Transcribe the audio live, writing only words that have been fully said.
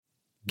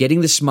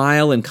Getting the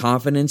smile and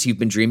confidence you've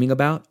been dreaming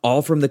about,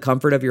 all from the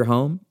comfort of your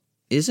home,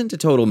 isn't a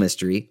total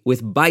mystery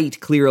with Byte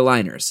clear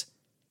aligners.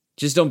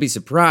 Just don't be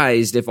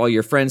surprised if all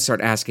your friends start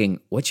asking,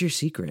 "What's your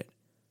secret?"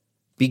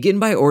 Begin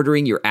by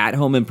ordering your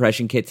at-home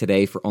impression kit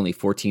today for only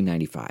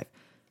 $14.95.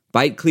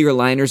 Byte clear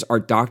aligners are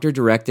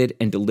doctor-directed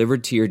and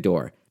delivered to your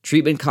door.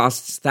 Treatment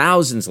costs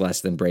thousands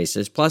less than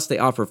braces, plus they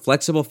offer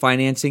flexible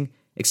financing,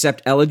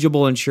 accept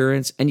eligible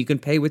insurance, and you can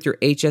pay with your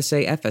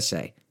HSA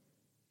FSA.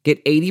 Get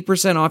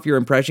 80% off your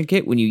impression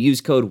kit when you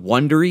use code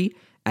WONDERY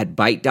at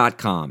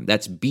Byte.com.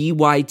 That's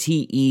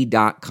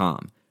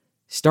BYTE.com.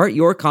 Start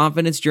your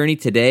confidence journey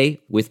today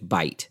with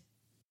Byte.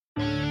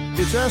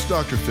 It's Ask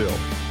Dr. Phil.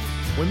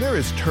 When there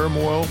is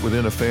turmoil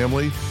within a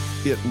family,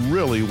 it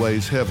really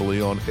weighs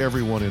heavily on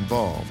everyone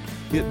involved.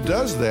 It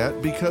does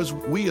that because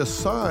we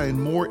assign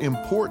more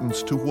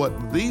importance to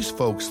what these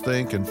folks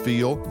think and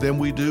feel than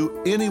we do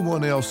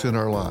anyone else in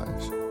our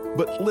lives.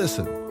 But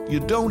listen, you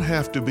don't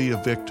have to be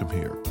a victim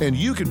here, and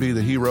you can be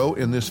the hero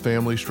in this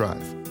family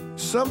strife.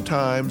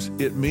 Sometimes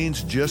it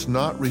means just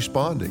not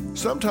responding.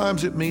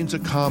 Sometimes it means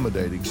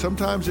accommodating.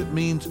 Sometimes it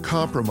means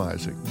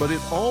compromising. But it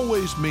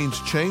always means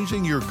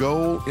changing your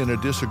goal in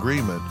a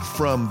disagreement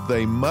from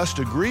they must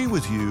agree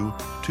with you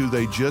to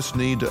they just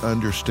need to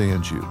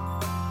understand you.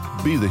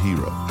 Be the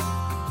hero.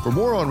 For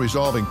more on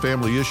resolving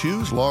family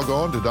issues, log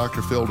on to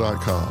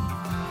drphil.com.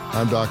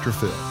 I'm Dr.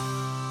 Phil.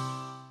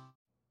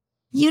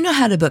 You know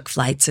how to book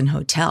flights and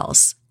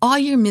hotels. All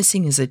you're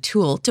missing is a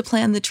tool to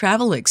plan the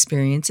travel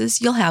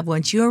experiences you'll have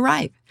once you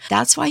arrive.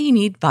 That's why you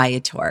need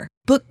Viator.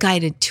 Book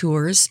guided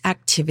tours,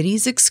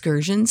 activities,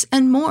 excursions,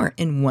 and more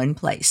in one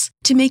place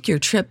to make your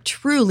trip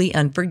truly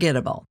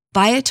unforgettable.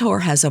 Viator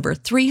has over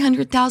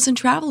 300,000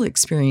 travel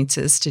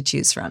experiences to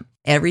choose from.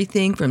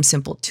 Everything from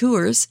simple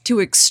tours to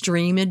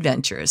extreme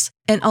adventures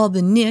and all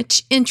the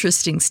niche,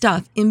 interesting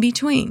stuff in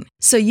between.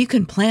 So you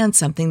can plan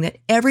something that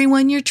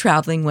everyone you're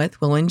traveling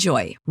with will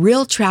enjoy.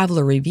 Real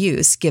traveler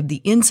reviews give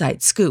the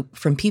inside scoop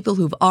from people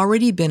who've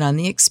already been on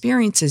the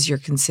experiences you're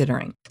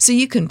considering. So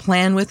you can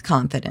plan with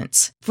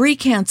confidence. Free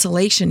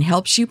cancellation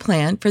helps you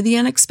plan for the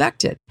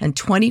unexpected. And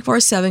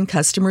 24/7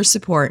 customer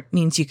support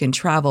means you can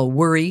travel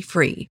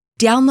worry-free.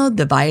 Download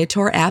the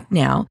Viator app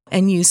now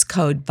and use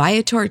code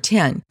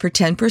Viator10 for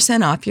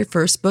 10% off your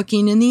first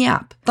booking in the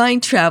app.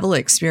 Find travel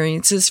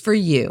experiences for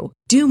you.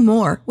 Do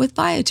more with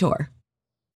Viator.